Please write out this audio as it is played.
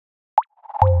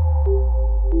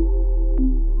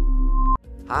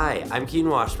Hi, I'm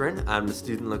Keaton Washburn. I'm the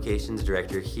Student Locations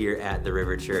Director here at the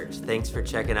River Church. Thanks for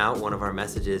checking out one of our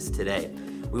messages today.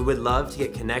 We would love to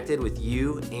get connected with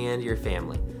you and your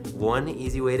family. One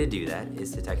easy way to do that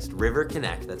is to text River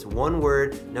Connect. That's one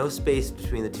word, no space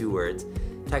between the two words.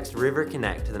 Text River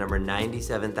Connect to the number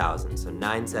 97000, so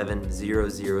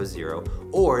 97000,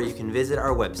 or you can visit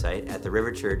our website at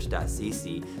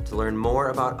theriverchurch.cc to learn more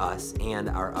about us and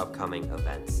our upcoming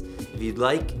events. If you'd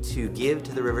like to give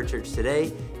to the River Church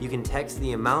today, you can text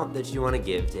the amount that you want to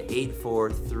give to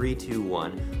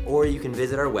 84321, or you can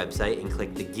visit our website and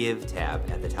click the Give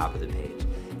tab at the top of the page.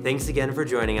 Thanks again for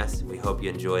joining us. We hope you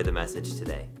enjoy the message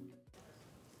today.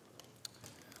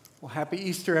 Well, happy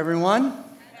Easter, everyone.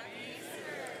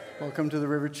 Welcome to the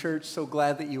River Church. So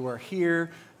glad that you are here.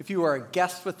 If you are a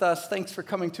guest with us, thanks for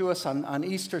coming to us on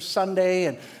Easter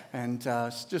Sunday, and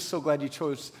just so glad you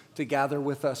chose to gather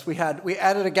with us. We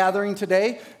added a gathering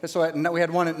today, so we had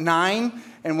one at 9,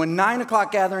 and when 9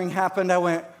 o'clock gathering happened, I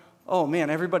went, oh man,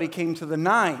 everybody came to the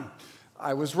 9.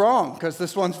 I was wrong, because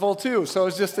this one's full too, so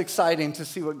it's just exciting to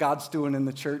see what God's doing in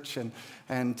the church. And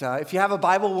if you have a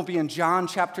Bible, we'll be in John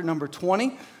chapter number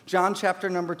 20. John chapter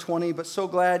number 20, but so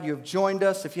glad you have joined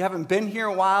us. If you haven't been here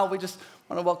a while, we just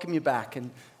want to welcome you back. And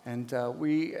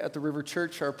we at the River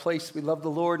Church are a place, we love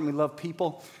the Lord and we love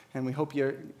people, and we hope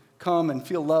you come and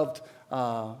feel loved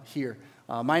here.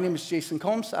 My name is Jayson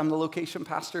Combs. I'm the location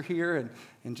pastor here,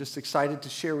 and just excited to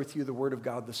share with you the Word of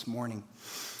God this morning.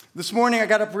 This morning I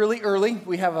got up really early.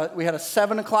 We had a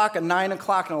 7 o'clock, a 9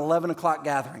 o'clock, and an 11 o'clock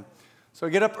gathering. So I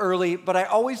get up early, but I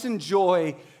always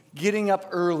enjoy getting up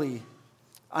early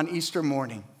on Easter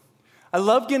morning. I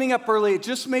love getting up early. It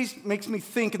just makes me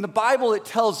think. In the Bible, it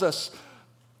tells us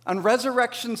on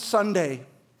Resurrection Sunday,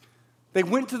 they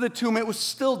went to the tomb. It was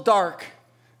still dark,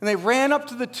 and they ran up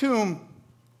to the tomb,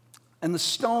 and the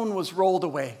stone was rolled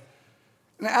away.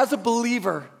 And as a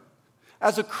believer,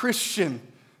 as a Christian,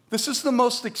 this is the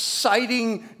most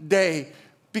exciting day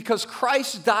because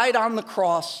Christ died on the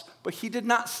cross, but he did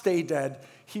not stay dead.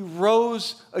 He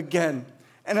rose again.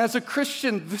 And as a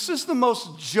Christian, this is the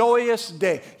most joyous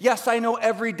day. Yes, I know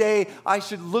every day I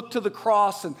should look to the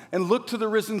cross and look to the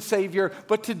risen Savior,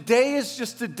 but today is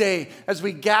just a day as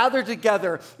we gather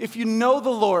together. If you know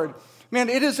the Lord, man,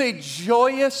 it is a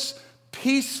joyous,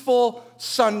 peaceful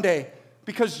Sunday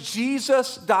because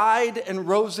Jesus died and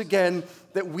rose again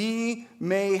that we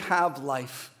may have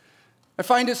life. I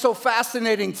find it so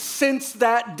fascinating. Since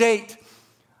that date,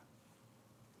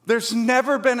 there's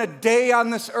never been a day on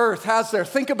this earth, has there?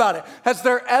 Think about it. Has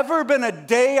there ever been a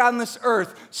day on this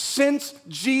earth since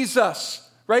Jesus,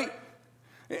 right?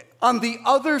 On the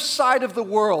other side of the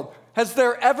world, has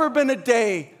there ever been a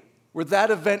day where that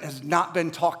event has not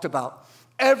been talked about?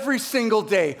 Every single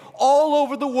day, all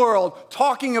over the world,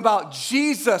 talking about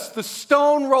Jesus. The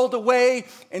stone rolled away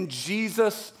and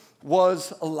Jesus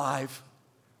was alive.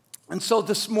 And so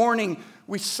this morning,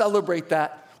 we celebrate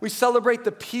that. We celebrate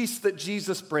the peace that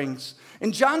Jesus brings.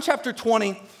 In John chapter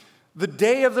 20, the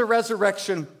day of the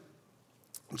resurrection,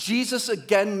 Jesus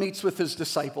again meets with his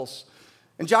disciples.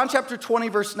 In John chapter 20,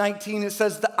 verse 19, it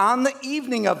says that on the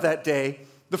evening of that day,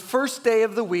 the first day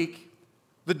of the week,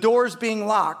 the doors being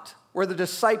locked where the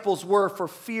disciples were for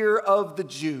fear of the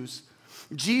Jews,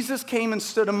 Jesus came and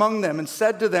stood among them and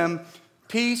said to them,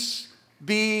 "Peace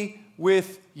be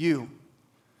with you."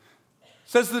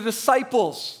 Says the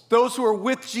disciples, those who were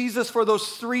with Jesus for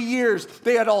those 3 years,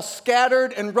 they had all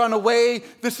scattered and run away.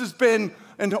 This has been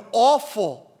an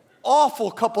awful, awful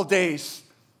couple days.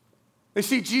 They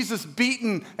see Jesus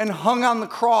beaten and hung on the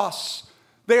cross.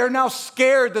 They are now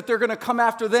scared that they're going to come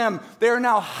after them. They are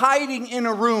now hiding in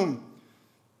a room.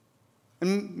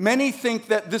 And many think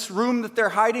that this room that they're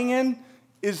hiding in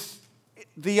is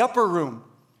the upper room.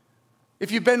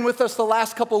 If you've been with us the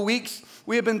last couple weeks,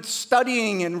 we have been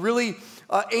studying and really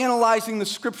analyzing the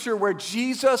scripture where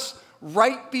Jesus,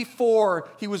 right before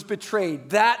he was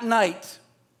betrayed, that night,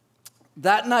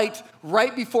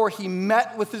 right before he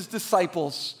met with his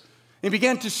disciples, he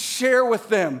began to share with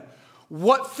them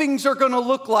what things are going to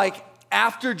look like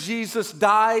after Jesus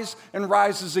dies and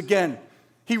rises again.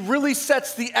 He really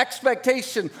sets the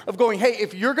expectation of going, hey,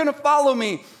 if you're going to follow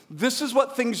me, this is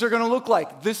what things are going to look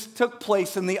like. This took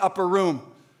place in the upper room.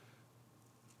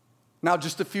 Now,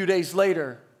 just a few days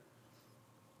later,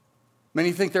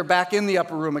 many think they're back in the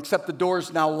upper room, except the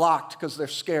door's now locked because they're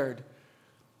scared.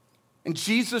 And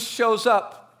Jesus shows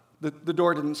up. The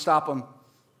door didn't stop him.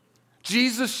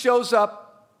 Jesus shows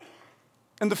up,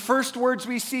 and the first words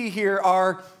we see here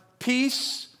are,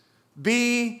 "Peace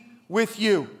be with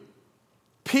you."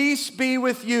 Peace be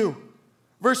with you.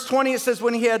 Verse 20, it says,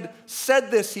 when he had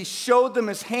said this, he showed them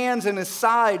his hands and his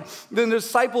side. Then the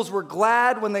disciples were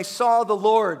glad when they saw the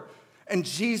Lord. And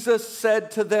Jesus said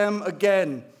to them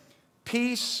again,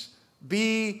 peace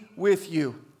be with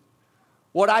you.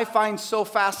 What I find so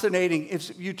fascinating,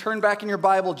 if you turn back in your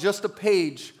Bible just a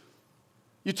page,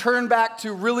 you turn back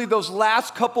to really those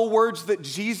last couple words that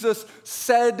Jesus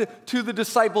said to the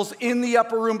disciples in the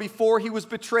upper room before he was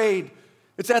betrayed.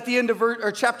 It's at the end of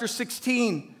chapter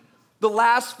 16. The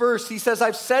last verse, he says,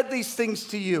 I've said these things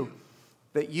to you,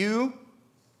 that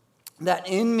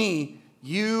in me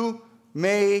you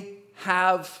may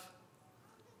have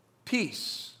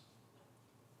peace.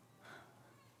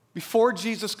 Before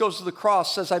Jesus goes to the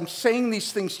cross, says, I'm saying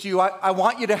these things to you. I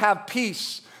want you to have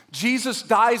peace. Jesus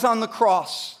dies on the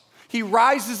cross. He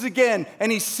rises again,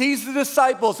 and he sees the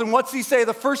disciples, and what's he say?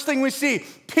 The first thing we see,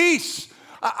 peace.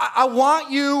 I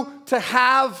want you to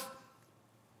have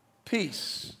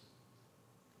peace.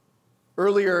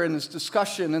 Earlier in this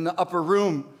discussion in the upper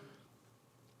room,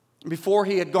 before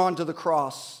he had gone to the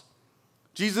cross,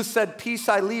 Jesus said, peace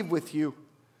I leave with you.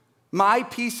 My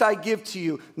peace I give to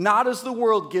you, not as the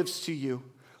world gives to you.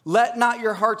 Let not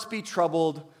your hearts be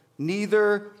troubled,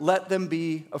 neither let them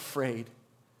be afraid.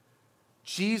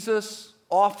 Jesus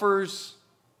offers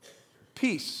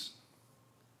peace.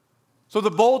 So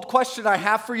the bold question I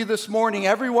have for you this morning,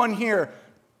 everyone here,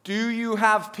 do you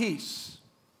have peace?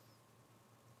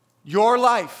 Your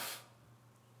life,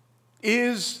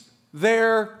 is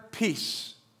there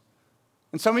peace?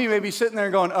 And some of you may be sitting there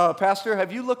going, Pastor,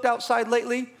 have you looked outside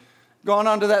lately? Gone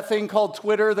onto that thing called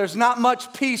Twitter? There's not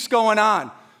much peace going on.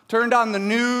 Turned on the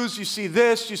news, you see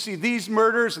this, you see these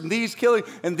murders and these killings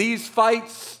and these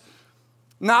fights.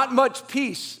 Not much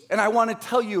peace. And I want to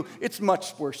tell you, it's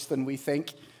much worse than we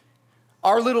think.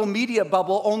 Our little media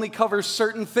bubble only covers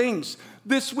certain things.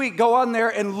 This week, go on there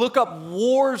and look up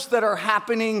wars that are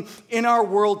happening in our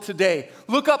world today.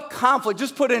 Look up conflict.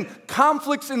 Just put in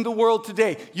conflicts in the world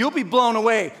today. You'll be blown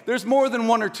away. There's more than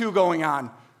one or two going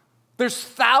on. There's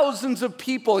thousands of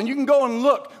people, and you can go and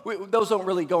look. Those don't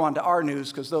really go onto our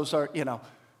news because those are,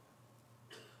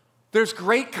 There's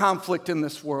great conflict in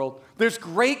this world. There's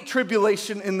great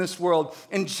tribulation in this world.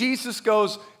 And Jesus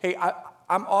goes, hey,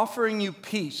 I'm offering you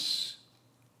peace.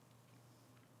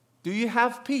 Do you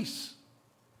have peace?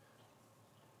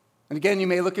 And again, you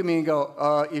may look at me and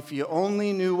go, if you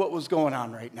only knew what was going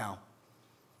on right now.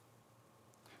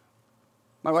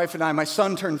 My wife and I, my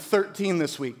son turned 13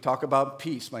 this week. Talk about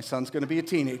peace. My son's going to be a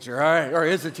teenager, all right, or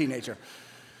is a teenager.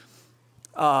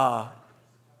 But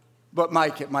my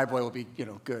boy will be,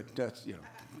 good. That's,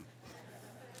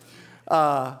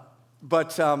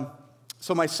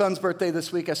 So my son's birthday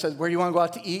this week, I said, where do you want to go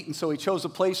out to eat? And so he chose a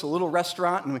place, a little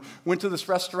restaurant, and we went to this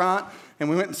restaurant, and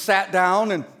we went and sat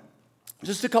down, and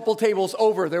just a couple tables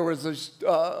over, there was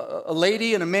a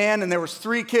lady and a man, and there was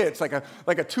 3 kids, like a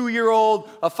 2-year-old,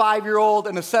 a 5-year-old,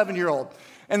 and a 7-year-old.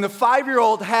 And the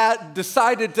 5-year-old had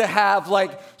decided to have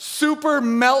super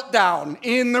meltdown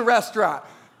in the restaurant.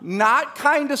 Not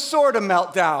kind of sort of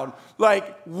meltdown.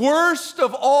 Like worst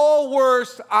of all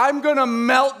worst, I'm going to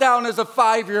melt down as a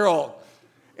 5-year-old.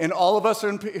 And all of us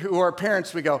who are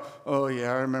parents, we go, oh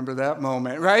yeah, I remember that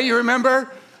moment, right? You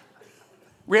remember?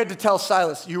 We had to tell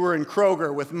Silas, you were in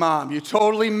Kroger with Mom. You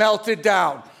totally melted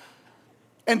down.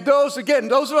 And those of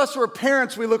us who are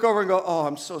parents, we look over and go, oh,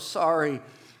 I'm so sorry.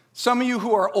 Some of you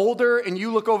who are older and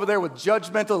you look over there with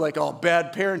judgmental, like, oh,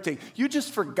 bad parenting. You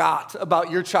just forgot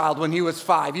about your child when he was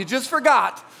 5. You just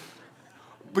forgot.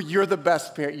 But you're the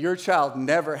best parent. Your child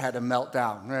never had a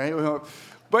meltdown, right?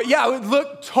 But yeah,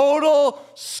 look, total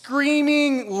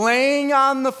screaming, laying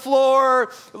on the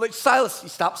floor. Like, Silas,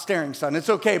 stop staring, son. It's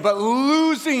okay. But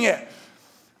losing it.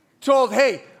 Told,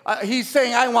 hey, he's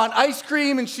saying, I want ice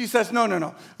cream. And she says,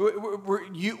 no.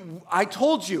 I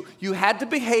told you, you had to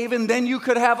behave and then you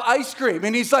could have ice cream.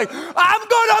 And he's like, I'm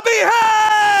going to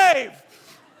behave.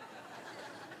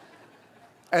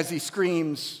 As he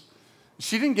screams.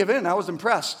 She didn't give in. I was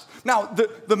impressed. Now,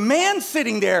 the man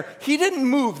sitting there, he didn't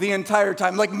move the entire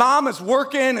time. Like, Mom is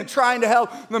working and trying to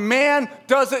help. The man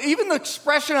doesn't. Even the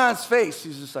expression on his face,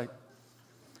 he's just like,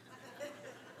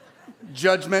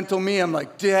 judgmental me. I'm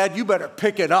like, Dad, you better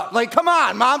pick it up. Like, come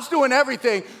on, Mom's doing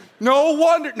everything. No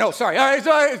wonder. No, sorry. All right,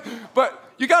 sorry.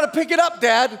 But you got to pick it up,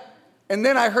 Dad. And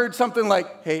then I heard something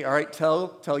like, hey, all right,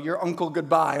 tell your uncle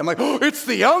goodbye. I'm like, oh, it's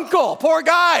the uncle. Poor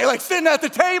guy, like sitting at the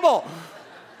table.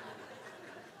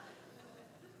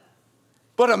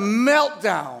 But a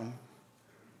meltdown.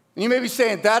 And you may be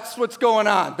saying, that's what's going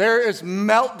on. There is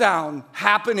meltdown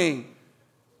happening.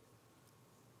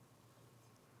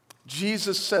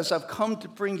 Jesus says, I've come to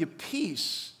bring you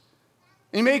peace.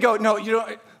 And you may go, no,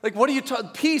 Like, what are you talking?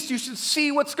 Peace, you should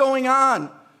see what's going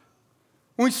on.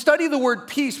 When we study the word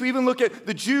peace, we even look at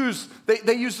the Jews,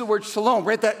 they use the word shalom,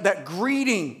 right? That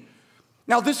greeting.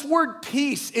 Now, this word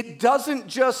peace, it doesn't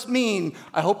just mean,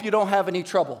 I hope you don't have any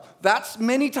trouble. That's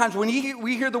many times when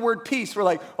we hear the word peace, we're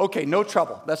like, okay, no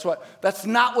trouble. That's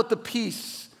not what the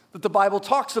peace that the Bible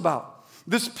talks about.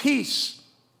 This peace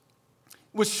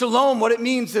with shalom, what it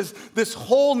means is this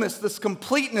wholeness, this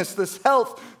completeness, this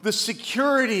health, this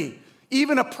security,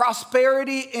 even a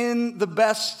prosperity in the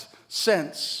best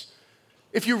sense.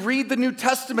 If you read the New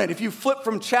Testament, if you flip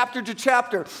from chapter to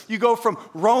chapter, you go from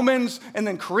Romans and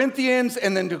then Corinthians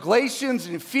and then to Galatians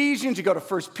and Ephesians, you go to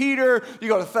 1 Peter, you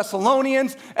go to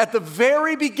Thessalonians. At the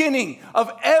very beginning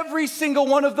of every single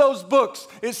one of those books,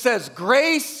 it says,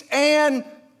 grace and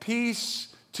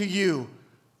peace to you.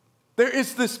 There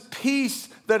is this peace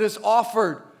that is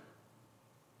offered.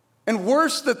 And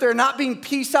worse, that there not being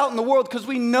peace out in the world, because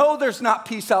we know there's not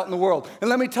peace out in the world. And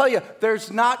let me tell you,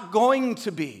 there's not going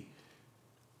to be.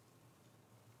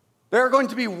 There are going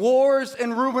to be wars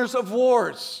and rumors of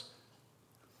wars.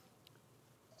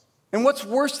 And what's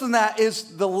worse than that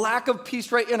is the lack of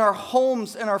peace right in our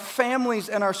homes and our families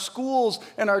and our schools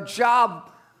and our job.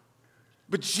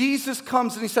 But Jesus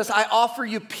comes and he says, I offer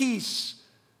you peace.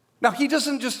 Now, he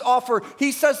doesn't just offer,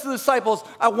 he says to the disciples,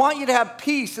 I want you to have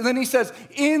peace. And then he says,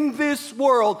 in this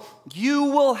world, you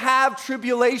will have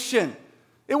tribulation.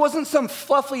 It wasn't some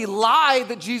fluffy lie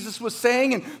that Jesus was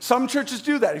saying, and some churches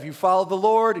do that. If you follow the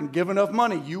Lord and give enough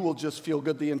money, you will just feel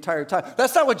good the entire time.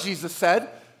 That's not what Jesus said.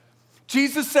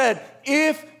 Jesus said,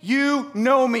 if you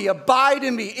know me, abide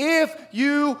in me, if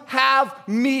you have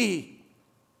me,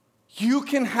 you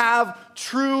can have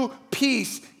true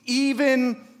peace,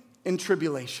 even in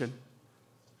tribulation.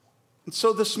 And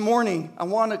so this morning, I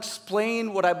want to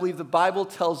explain what I believe the Bible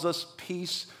tells us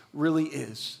peace really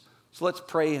is. So let's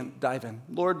pray and dive in.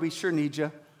 Lord, we sure need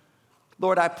you.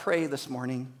 Lord, I pray this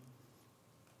morning.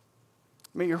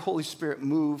 May your Holy Spirit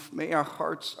move. May our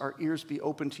hearts, our ears be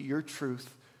open to your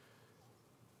truth.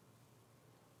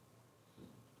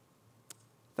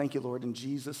 Thank you, Lord, in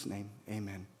Jesus' name,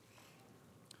 amen.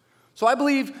 So I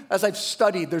believe, as I've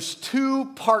studied, there's two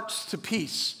parts to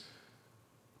peace.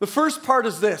 The first part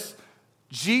is this: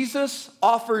 Jesus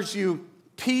offers you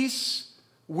peace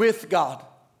with God.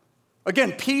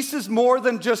 Again, peace is more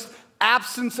than just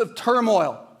absence of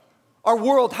turmoil. Our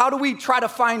world, how do we try to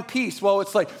find peace? Well,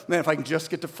 it's like, man, if I can just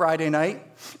get to Friday night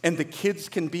and the kids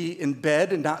can be in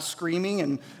bed and not screaming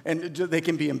and they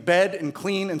can be in bed and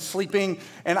clean and sleeping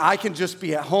and I can just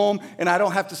be at home and I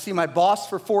don't have to see my boss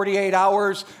for 48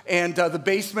 hours and the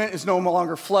basement is no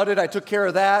longer flooded. I took care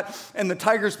of that. And the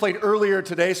Tigers played earlier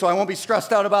today, so I won't be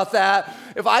stressed out about that.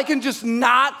 If I can just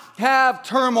not have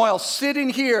turmoil, sit in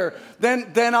here,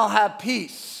 then I'll have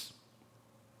peace.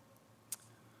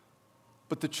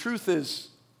 But the truth is,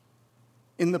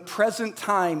 in the present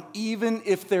time, even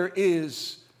if there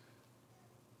is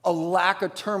a lack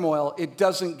of turmoil, it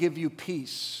doesn't give you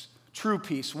peace, true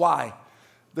peace. Why?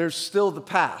 There's still the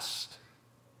past.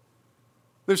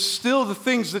 There's still the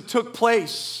things that took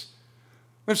place.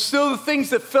 There's still the things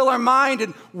that fill our mind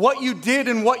and what you did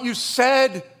and what you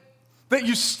said that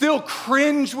you still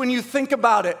cringe when you think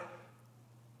about it.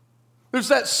 There's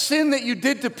that sin that you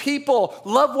did to people,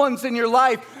 loved ones in your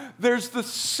life. There's the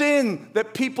sin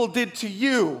that people did to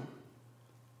you.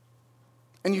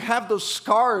 And you have those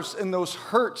scars and those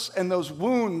hurts and those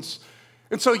wounds.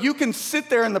 And so you can sit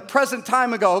there in the present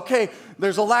time and go, okay,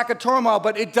 there's a lack of turmoil,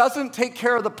 but it doesn't take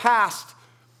care of the past.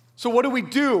 So what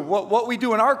do? What we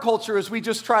do in our culture is we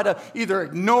just try to either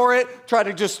ignore it, try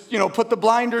to just, put the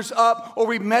blinders up, or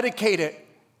we medicate it.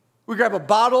 We grab a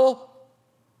bottle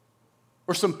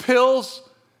or some pills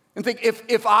and think,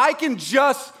 if I can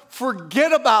just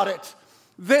forget about it,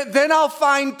 then I'll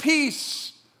find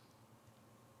peace.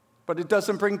 But it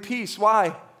doesn't bring peace.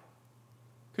 Why?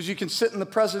 Because you can sit in the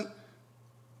present,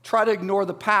 try to ignore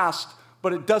the past,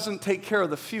 but it doesn't take care of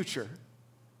the future.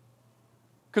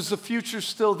 Because the future's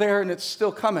still there and it's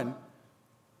still coming.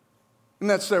 And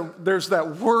there's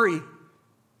that worry.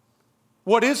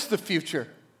 What is the future?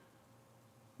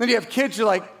 Then you have kids, you're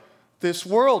like, this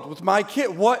world with my kid,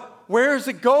 where is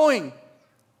it going?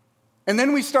 And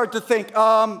then we start to think,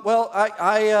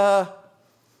 I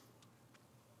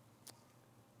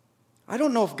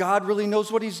don't know if God really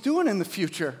knows what he's doing in the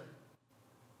future.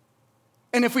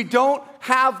 And if we don't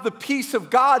have the peace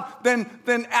of God, then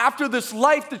after this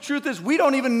life, the truth is we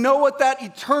don't even know what that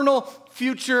eternal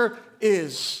future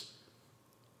is.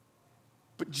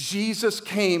 But Jesus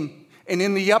came, and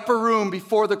in the upper room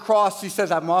before the cross, he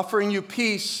says, I'm offering you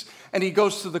peace. and he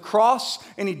goes to the cross,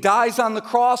 and he dies on the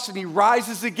cross, and he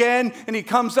rises again, and he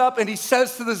comes up, and he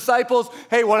says to the disciples,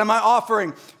 hey, what am I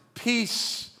offering?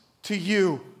 Peace to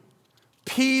you.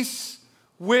 Peace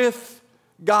with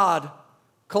God.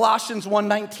 Colossians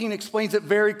 1:19 explains it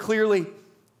very clearly.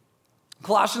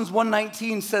 Colossians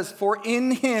 1:19 says, for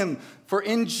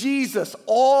in Jesus,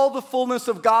 all the fullness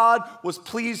of God was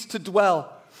pleased to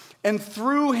dwell, and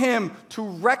through him to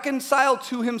reconcile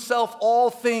to himself all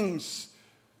things.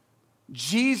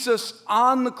 Jesus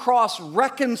on the cross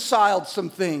reconciled some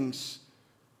things.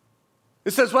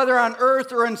 It says whether on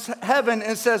earth or in heaven,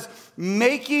 it says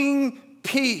making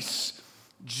peace.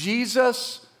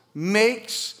 Jesus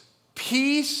makes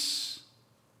peace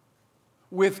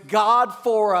with God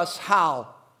for us. How?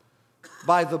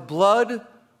 By the blood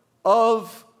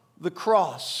of the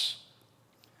cross.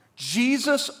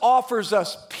 Jesus offers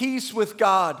us peace with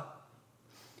God.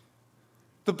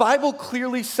 The Bible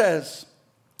clearly says,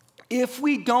 if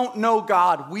we don't know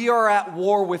God, we are at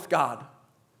war with God.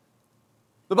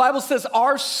 The Bible says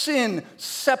our sin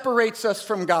separates us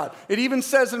from God. It even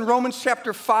says in Romans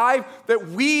chapter 5 that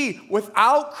we,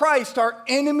 without Christ, are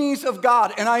enemies of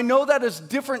God. And I know that is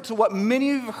different to what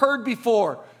many of you have heard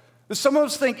before. Some of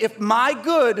us think if my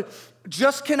good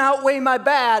just can outweigh my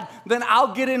bad, then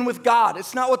I'll get in with God.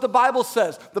 It's not what the Bible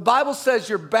says. The Bible says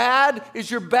your bad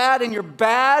is your bad, and your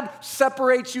bad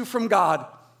separates you from God.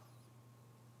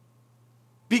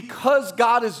 Because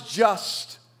God is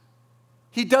just,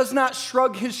 he does not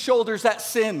shrug his shoulders at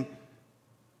sin.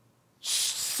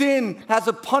 Sin has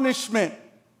a punishment.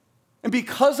 And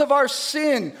because of our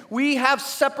sin, we have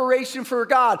separation from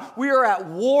God. We are at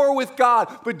war with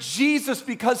God. But Jesus,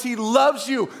 because he loves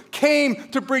you, came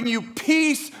to bring you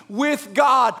peace with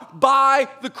God by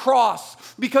the cross.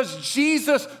 Because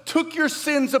Jesus took your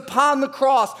sins upon the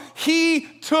cross. He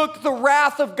took the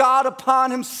wrath of God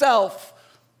upon himself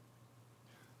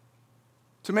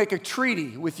to make a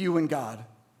treaty with you and God.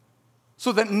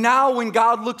 So that now when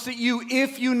God looks at you,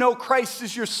 if you know Christ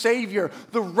is your Savior,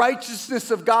 the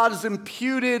righteousness of God is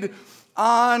imputed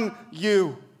on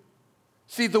you.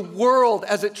 See, the world,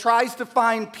 as it tries to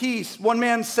find peace, one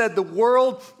man said the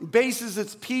world bases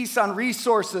its peace on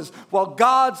resources, while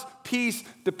God's peace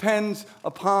depends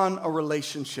upon a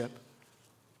relationship.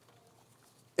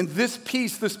 And this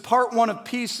peace, this part one of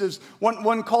peace, is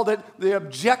one called it the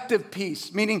objective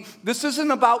peace, meaning this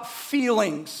isn't about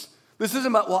feelings. This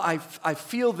isn't about, well, I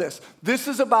feel this. This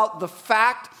is about the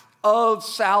fact of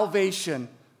salvation.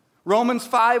 Romans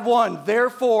 5:1,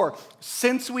 therefore,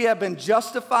 since we have been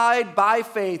justified by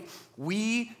faith,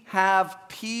 we have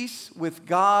peace with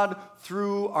God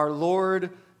through our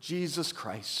Lord Jesus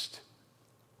Christ.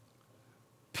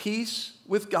 Peace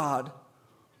with God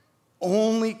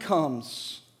only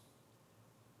comes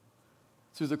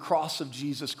through the cross of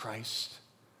Jesus Christ.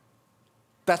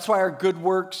 That's why our good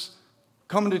works,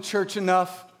 coming to church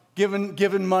enough,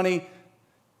 giving money,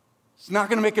 it's not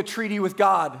going to make a treaty with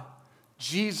God.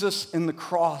 Jesus in the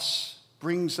cross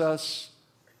brings us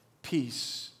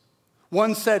peace.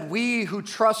 One said, we who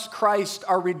trust Christ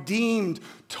are redeemed,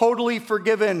 totally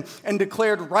forgiven, and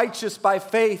declared righteous by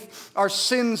faith. Our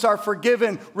sins are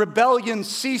forgiven. Rebellion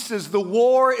ceases. The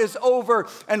war is over,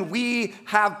 and we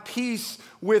have peace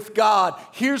with God.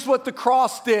 Here's what the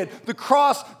cross did. The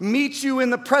cross meets you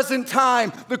in the present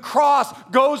time. The cross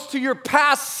goes to your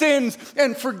past sins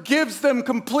and forgives them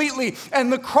completely.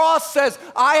 And the cross says,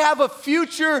 I have a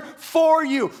future for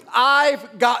you.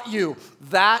 I've got you.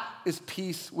 That is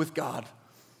peace with God.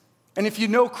 And if you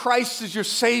know Christ as your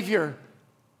Savior,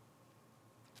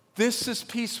 this is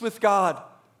peace with God.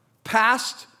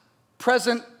 Past,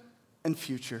 present, and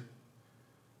future.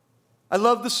 I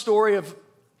love the story of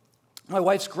my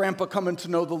wife's grandpa coming to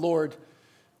know the Lord.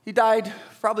 He died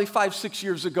probably 5-6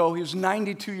 years ago. He was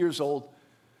 92 years old.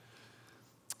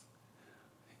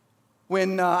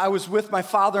 When I was with my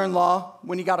father-in-law,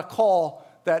 when he got a call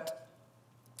that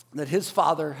his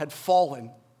father had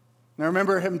fallen. And I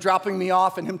remember him dropping me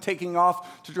off and him taking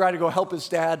off to try to go help his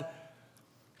dad.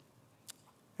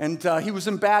 And he was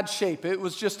in bad shape. It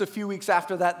was just a few weeks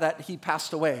after that he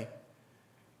passed away.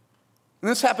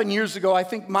 And this happened years ago. I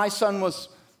think my son was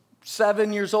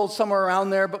 7 years old, somewhere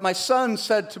around there. But my son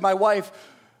said to my wife,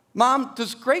 Mom,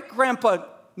 does great-grandpa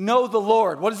know the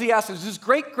Lord? What does he ask? Does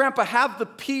great-grandpa have the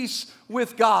peace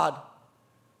with God?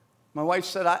 My wife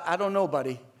said, I don't know,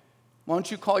 buddy. Why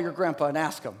don't you call your grandpa and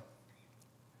ask him?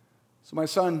 So my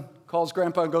son calls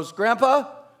grandpa and goes, Grandpa,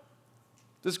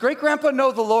 does great-grandpa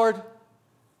know the Lord? And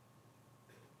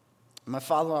my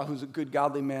father-in-law, who's a good,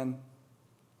 godly man,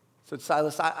 said,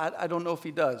 Silas, I don't know if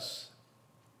he does.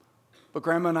 But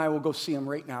Grandma and I will go see him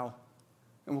right now.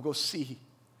 And we'll go see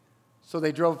So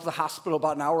they drove to the hospital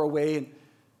about an hour away and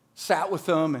sat with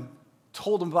him and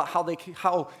told him about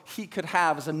how he could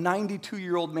have, as a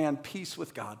 92-year-old man, peace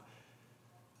with God.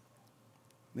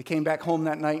 They came back home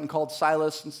that night and called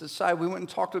Silas and said, Si, we went and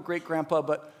talked to great-grandpa,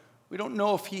 but we don't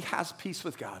know if he has peace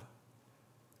with God.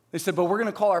 They said, but we're going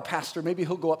to call our pastor. Maybe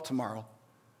he'll go up tomorrow.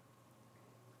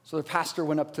 So the pastor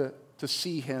went up to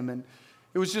see him, and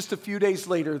it was just a few days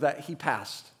later that he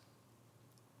passed.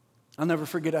 I'll never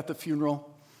forget at the funeral,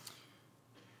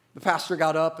 the pastor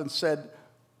got up and said,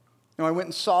 I went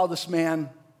and saw this man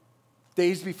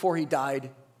days before he died.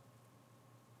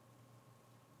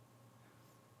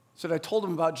 Said, I told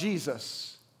him about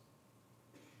Jesus,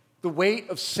 the weight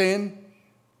of sin,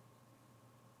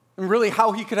 and really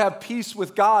how he could have peace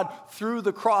with God through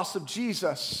the cross of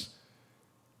Jesus.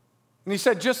 And he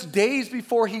said just days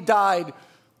before he died,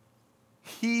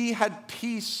 he had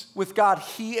peace with God.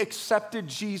 He accepted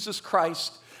Jesus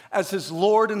Christ as his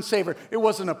Lord and Savior. It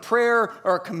wasn't a prayer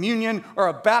or a communion or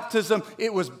a baptism.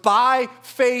 It was by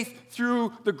faith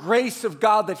through the grace of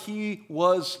God that he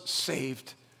was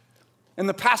saved. And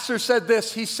the pastor said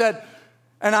this. He said,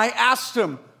 and I asked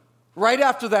him right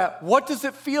after that, what does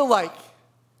it feel like?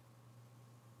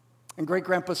 And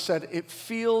great-grandpa said, it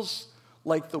feels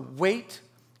like the weight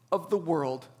of the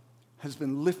world has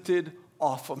been lifted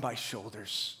off of my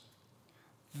shoulders.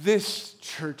 This,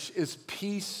 church, is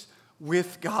peace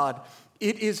with God.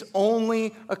 It is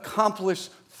only accomplished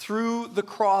through the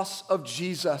cross of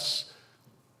Jesus.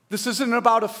 This isn't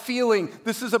about a feeling.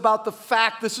 This is about the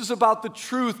fact. This is about the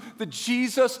truth that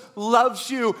Jesus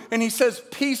loves you, and he says,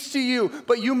 peace to you,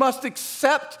 but you must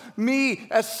accept me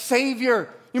as Savior.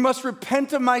 You must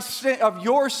repent of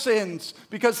your sins,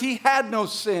 because he had no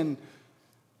sin.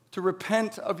 To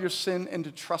repent of your sin and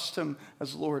to trust him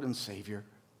as Lord and Savior.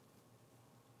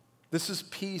 This is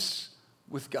peace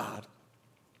with God.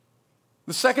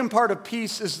 The second part of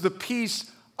peace is the peace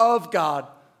of God.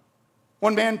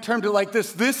 One man termed it like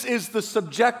this. This is the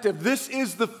subjective. This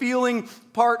is the feeling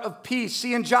part of peace.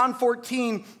 See, in John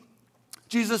 14,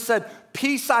 Jesus said,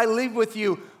 peace I leave with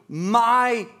you,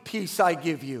 my peace I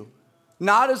give you.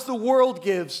 Not as the world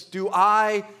gives, do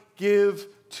I give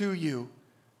to you.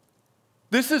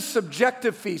 This is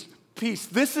subjective peace.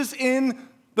 This is in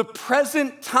the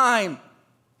present time.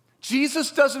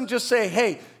 Jesus doesn't just say,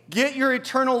 hey, get your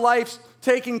eternal life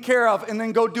taken care of and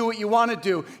then go do what you want to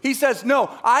do. He says,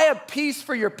 no, I have peace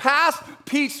for your past,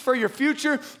 peace for your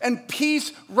future, and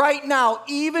peace right now.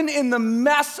 Even in the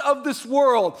mess of this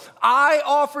world, I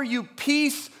offer you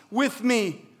peace with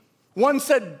me. One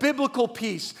said biblical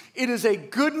peace. It is a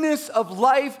goodness of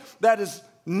life that is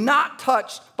not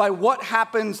touched by what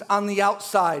happens on the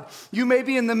outside. You may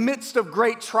be in the midst of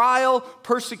great trial,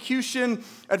 persecution,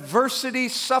 adversity,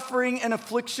 suffering, and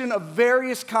affliction of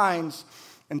various kinds,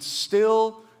 and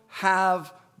still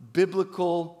have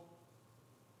biblical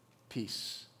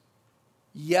peace.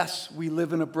 Yes, we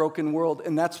live in a broken world,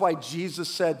 and that's why Jesus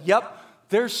said, yep,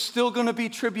 there's still going to be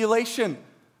tribulation.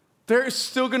 There is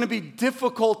still going to be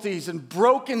difficulties and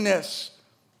brokenness,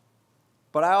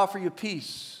 but I offer you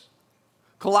peace.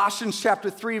 Colossians chapter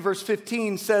 3, verse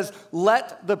 15 says,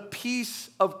 let the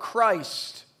peace of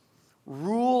Christ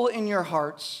rule in your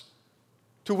hearts,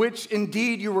 to which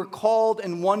indeed you were called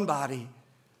in one body.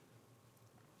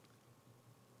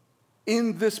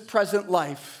 In this present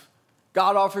life,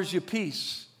 God offers you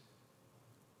peace.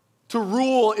 To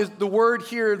rule is the word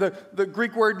here, the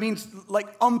Greek word means like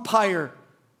umpire.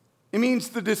 It means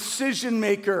the decision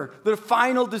maker, the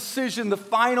final decision, the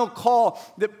final call,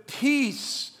 that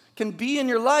peace can be in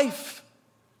your life.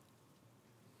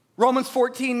 Romans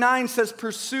 14:9 says,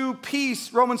 pursue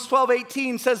peace. Romans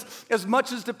 12:18 says, as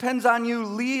much as depends on you,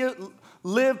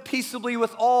 live peaceably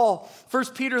with all. 1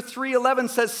 Peter 3:11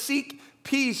 says, seek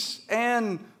peace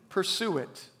and pursue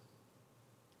it.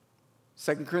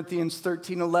 2 Corinthians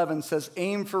 13:11 says,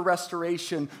 aim for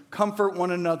restoration, comfort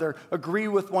one another, agree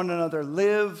with one another,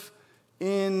 live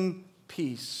in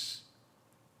peace.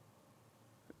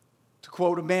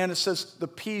 Quote a man, it says, the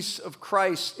peace of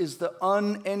Christ is the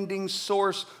unending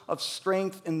source of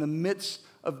strength in the midst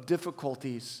of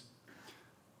difficulties.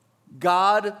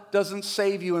 God doesn't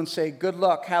save you and say, good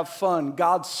luck, have fun.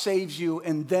 God saves you,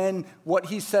 and then what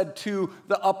he said to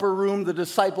the upper room, the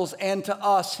disciples, and to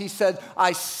us, he said,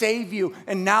 I save you,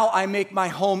 and now I make my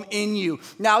home in you.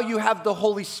 Now you have the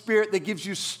Holy Spirit that gives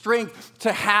you strength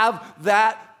to have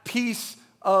that peace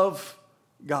of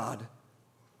God.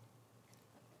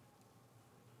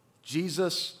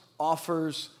 Jesus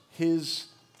offers his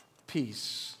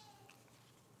peace.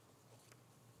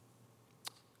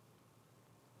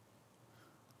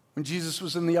 When Jesus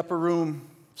was in the upper room,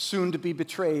 soon to be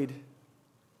betrayed,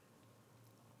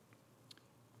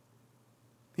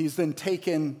 He's then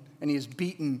taken and he is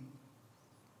beaten.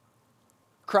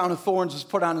 Crown of thorns is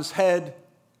put on his head.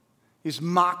 He's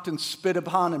mocked and spit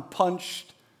upon and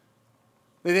punched.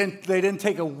 They didn't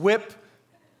take a whip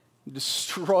and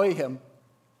destroy him.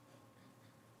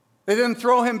 They didn't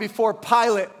throw him before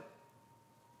Pilate.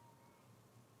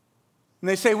 And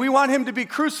they say, we want him to be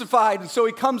crucified. And so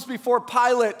he comes before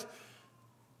Pilate.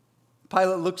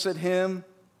 Pilate looks at him.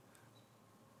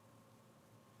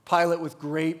 Pilate with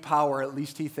great power, at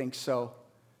least he thinks so.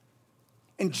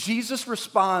 And Jesus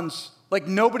responds like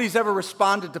nobody's ever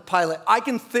responded to Pilate. I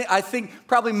think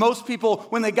probably most people,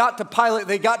 when they got to Pilate,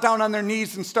 they got down on their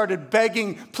knees and started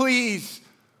begging, please.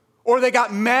 Or they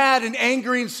got mad and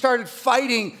angry and started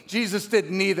fighting. Jesus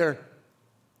did neither.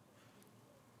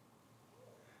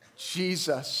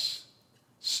 Jesus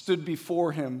stood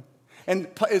before him. And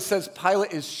it says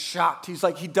Pilate is shocked. He's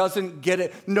like, he doesn't get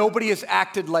it. Nobody has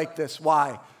acted like this.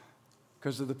 Why?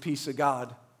 Because of the peace of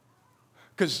God.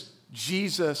 Because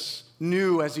Jesus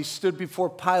knew as he stood before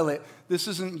Pilate, this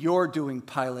isn't your doing,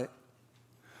 Pilate.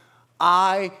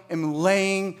 I am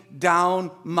laying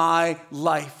down my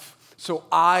life so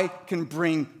I can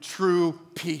bring true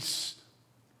peace.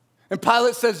 And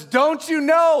Pilate says, don't you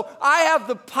know I have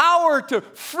the power to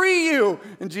free you?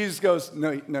 And Jesus goes,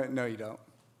 no, you don't.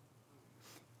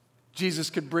 Jesus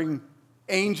could bring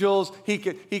angels.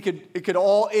 It could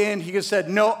all end. He could have said,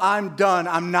 no, I'm done.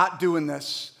 I'm not doing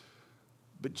this.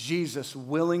 But Jesus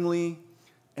willingly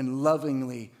and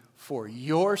lovingly, for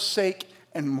your sake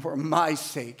and for my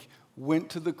sake, went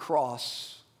to the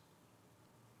cross,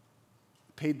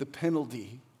 paid the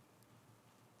penalty,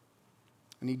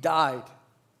 and he died.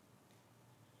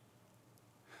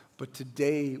 But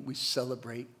today we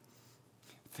celebrate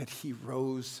that he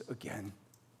rose again,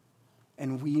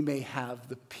 and we may have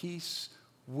the peace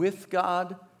with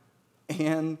God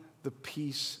and the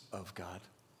peace of God.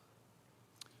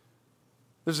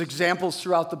 There's examples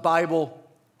throughout the Bible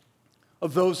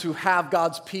of those who have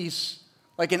God's peace.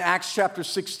 Like in Acts chapter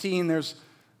 16, there's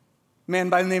a man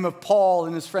by the name of Paul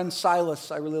and his friend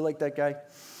Silas. I really like that guy.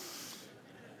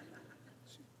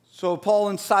 So Paul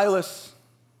and Silas,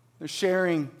 they're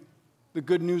sharing the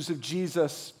good news of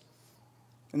Jesus,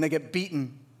 and they get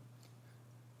beaten.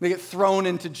 They get thrown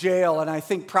into jail, and I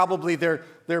think probably they're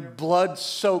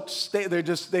blood-soaked.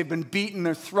 They've been beaten.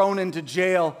 They're thrown into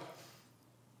jail.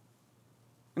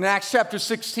 In Acts chapter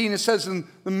 16, it says in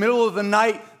the middle of the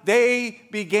night, they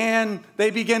began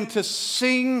to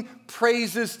sing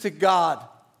praises to God.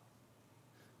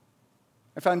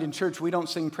 I found in church we don't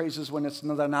sing praises when it's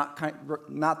not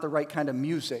the right kind of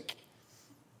music.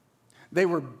 They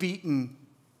were beaten,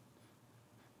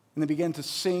 and they began to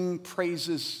sing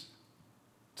praises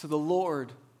to the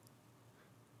Lord.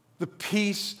 The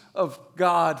peace of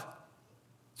God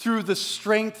through the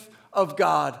strength of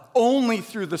God, only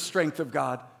through the strength of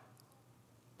God.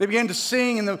 They began to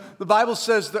sing, and the Bible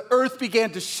says the earth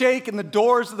began to shake, and the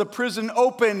doors of the prison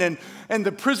opened, and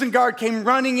the prison guard came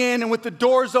running in, and with the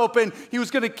doors open, he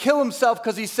was going to kill himself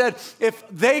because he said, if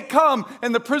they come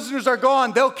and the prisoners are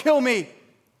gone, they'll kill me.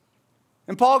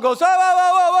 And Paul goes,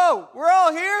 whoa, we're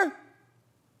all here?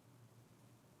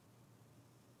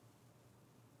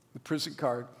 The prison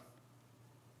guard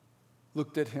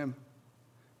looked at him,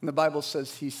 and the Bible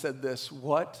says he said this,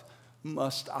 what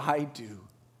must I do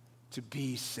to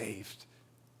be saved?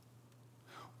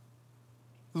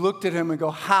 Looked at him and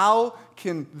go, how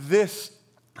can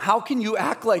you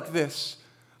act like this?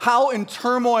 How in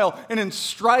turmoil and in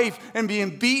strife and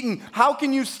being beaten, how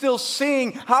can you still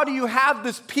sing? How do you have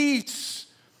this peace?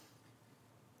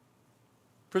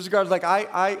 Prison guard's like,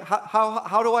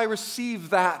 how do I receive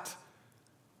that?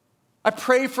 I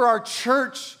pray for our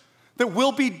church that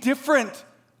we'll be different.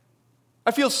 I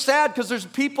feel sad because there's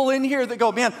people in here that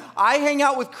go, man, I hang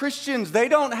out with Christians. They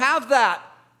don't have that.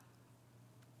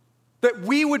 That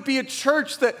we would be a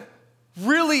church that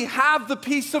really have the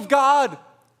peace of God.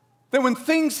 That when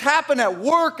things happen at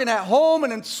work and at home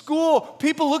and in school,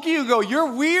 people look at you and go,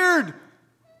 you're weird.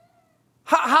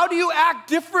 How do you act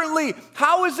differently?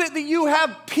 How is it that you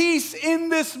have peace in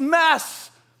this mess?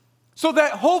 So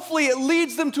that hopefully it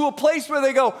leads them to a place where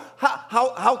they go,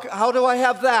 how do I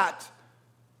have that?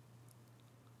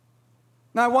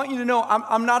 Now, I want you to know,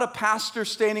 I'm not a pastor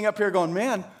standing up here going,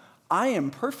 man, I am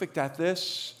perfect at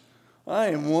this. I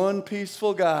am one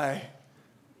peaceful guy,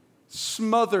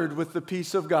 smothered with the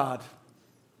peace of God.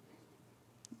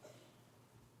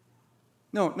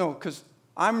 No, because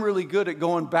I'm really good at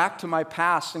going back to my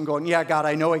past and going, yeah, God,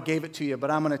 I know I gave it to you,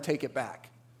 but I'm going to take it back.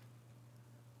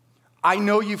 I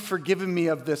know you've forgiven me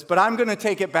of this, but I'm going to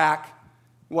take it back.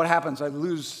 What happens? I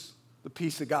lose the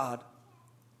peace of God.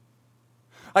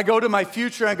 I go to my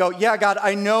future and I go, yeah, God,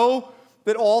 I know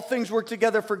that all things work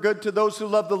together for good to those who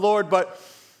love the Lord, but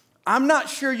I'm not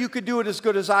sure you could do it as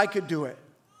good as I could do it.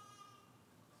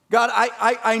 God,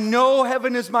 I know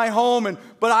heaven is my home,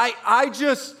 but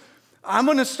I'm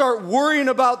going to start worrying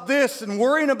about this and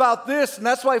worrying about this. And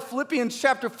that's why Philippians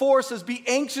chapter 4 says, be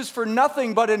anxious for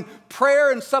nothing, but in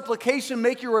prayer and supplication,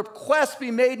 make your requests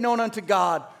be made known unto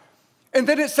God. And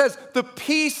then it says, the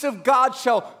peace of God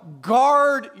shall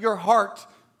guard your heart.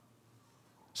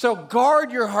 So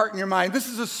guard your heart and your mind. This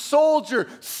is a soldier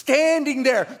standing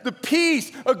there, the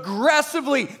peace,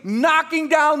 aggressively knocking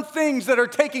down things that are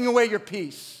taking away your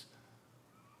peace.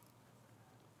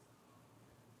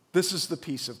 This is the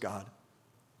peace of God.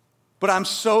 But I'm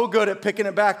so good at picking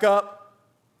it back up.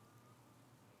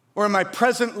 Or in my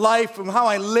present life, from how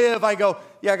I live, I go,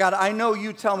 yeah, God, I know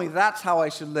you tell me that's how I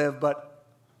should live, but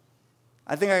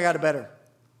I think I got it better.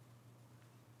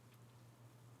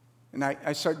 And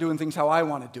I start doing things how I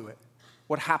want to do it.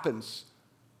 What happens?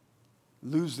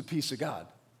 Lose the peace of God.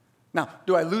 Now,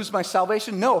 do I lose my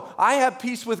salvation? No, I have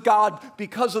peace with God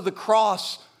because of the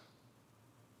cross.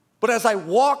 But as I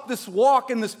walk this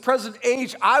walk in this present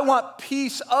age, I want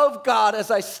peace of God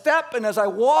as I step and as I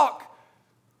walk.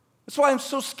 That's why I'm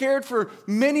so scared for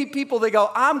many people. They go,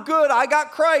 I'm good, I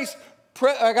got Christ,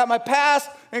 I got my past,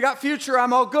 and I got future,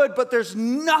 I'm all good. But there's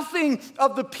nothing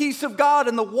of the peace of God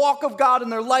and the walk of God in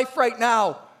their life right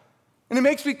now. And it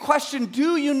makes me question,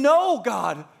 do you know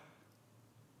God?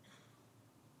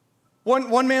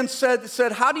 One man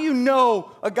said, how do you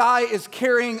know a guy is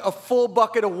carrying a full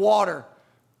bucket of water?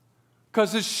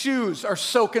 Because his shoes are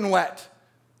soaking wet.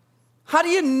 How do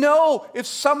you know if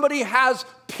somebody has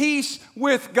peace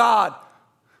with God?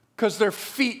 Because their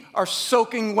feet are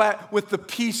soaking wet with the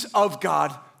peace of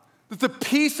God. That the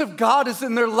peace of God is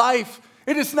in their life.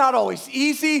 It is not always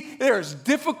easy. There is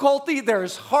difficulty. There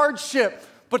is hardship.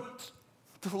 But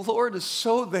the Lord is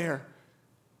so there.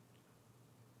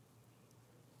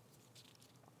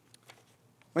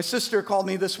 My sister called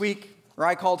me this week, or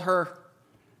I called her.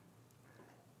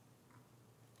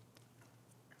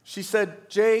 She said,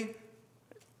 Jay,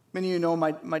 many of you know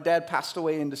my dad passed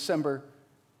away in December.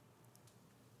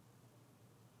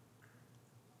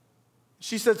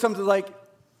 She said something like,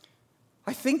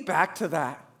 I think back to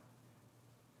that.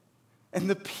 And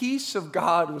the peace of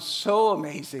God was so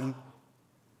amazing.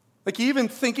 Like even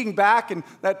thinking back in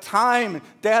that time,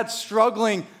 Dad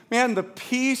struggling, man, the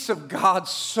peace of God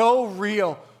so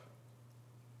real.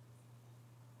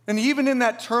 And even in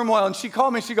that turmoil, and she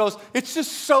called me, she goes, it's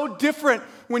just so different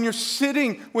when you're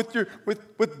sitting with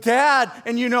Dad,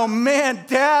 and you know, man,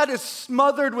 Dad is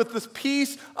smothered with this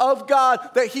peace of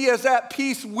God, that he is at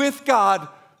peace with God.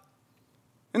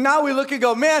 And now we look and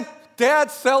go, man,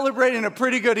 Dad's celebrating a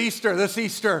pretty good Easter this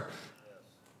Easter.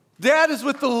 Dad is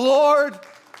with the Lord,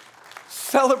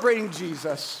 celebrating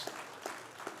Jesus.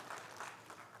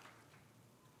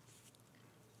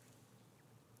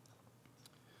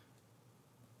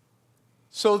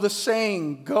 So the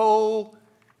saying, go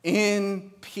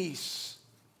in peace,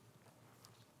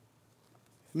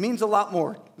 means a lot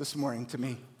more this morning to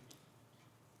me.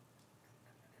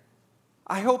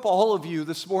 I hope all of you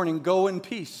this morning go in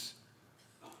peace.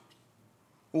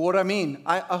 What I mean,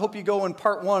 I hope you go in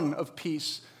part one of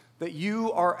peace, that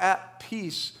you are at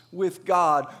peace with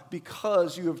God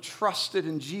because you have trusted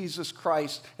in Jesus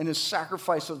Christ and his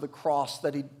sacrifice of the cross,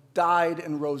 that he died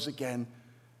and rose again.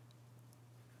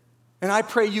 And I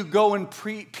pray you go in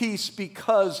peace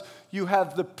because you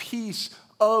have the peace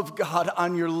of God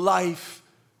on your life,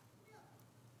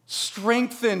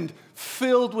 strengthened,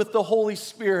 filled with the Holy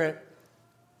Spirit.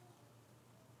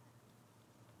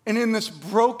 And in this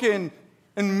broken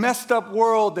and messed up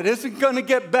world that isn't going to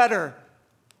get better,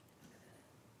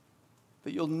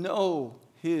 that you'll know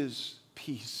his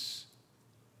peace.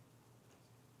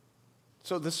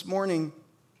 So this morning,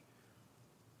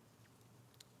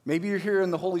 maybe you're here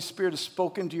and the Holy Spirit has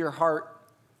spoken to your heart.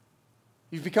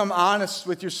 You've become honest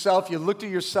with yourself. You looked at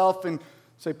yourself and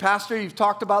say, Pastor, you've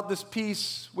talked about this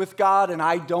peace with God and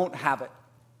I don't have it.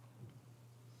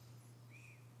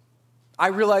 I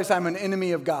realize I'm an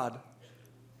enemy of God.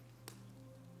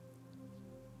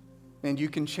 And you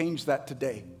can change that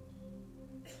today.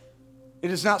 It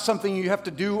is not something you have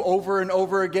to do over and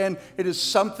over again. It is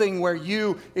something where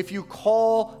you, if you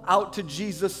call out to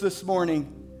Jesus this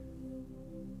morning,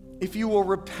 if you will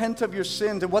repent of your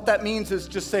sins, and what that means is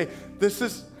just say,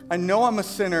 I know I'm a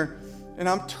sinner, and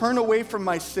I'm turned away from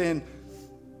my sin.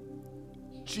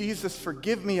 Jesus,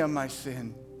 forgive me of my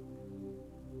sin.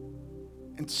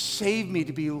 And save me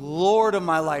to be Lord of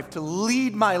my life, to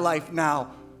lead my life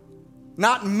now.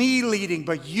 Not me leading,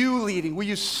 but you leading. Will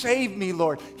you save me,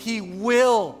 Lord? He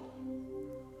will.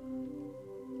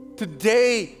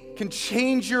 Today can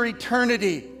change your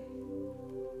eternity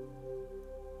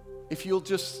if you'll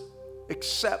just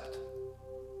accept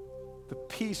the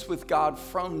peace with God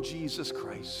from Jesus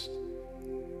Christ.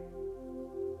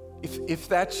 If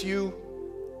that's you,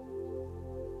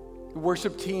 the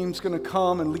worship team's going to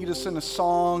come and lead us in a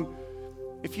song.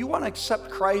 If you want to accept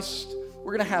Christ,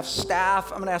 we're going to have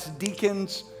staff. I'm going to ask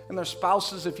deacons and their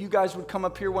spouses if you guys would come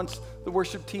up here once the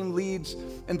worship team leads,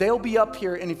 and they'll be up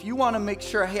here. And if you want to make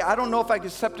sure, hey, I don't know if I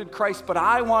accepted Christ, but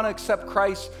I want to accept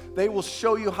Christ, they will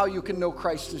show you how you can know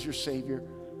Christ as your Savior.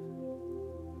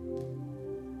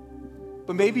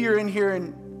 But maybe you're in here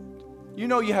and you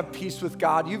know you have peace with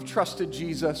God. You've trusted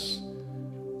Jesus.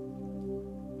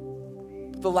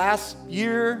 The last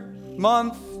year,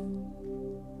 month,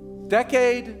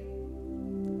 decade,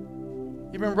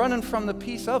 you've been running from the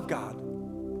peace of God.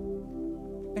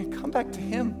 And come back to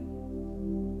Him.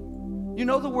 You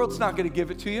know the world's not going to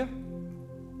give it to you.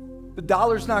 The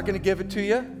dollar's not going to give it to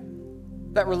you.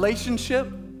 That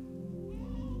relationship,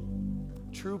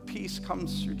 true peace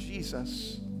comes through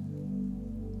Jesus.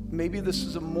 Maybe this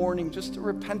is a morning just to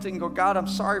repent and go, God, I'm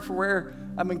sorry for where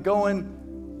I've been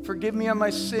going. Forgive me on my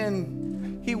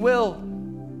sin. He will.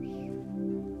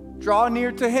 Draw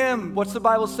near to Him. What's the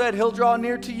Bible said? He'll draw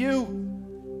near to you.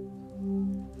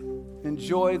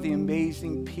 Enjoy the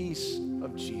amazing peace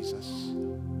of Jesus.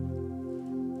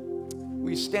 Will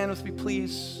you stand with me,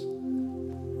 please?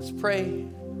 Let's pray.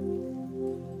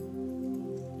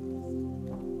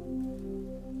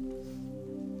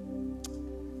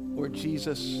 Lord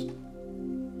Jesus,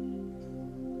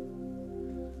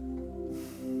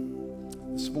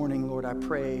 this morning, Lord, I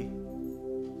pray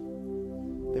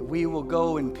that we will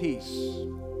go in peace.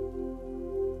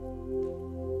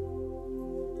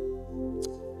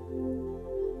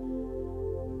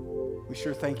 We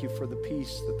sure thank you for the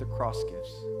peace that the cross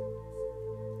gives.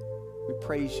 We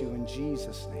praise you in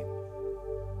Jesus' name.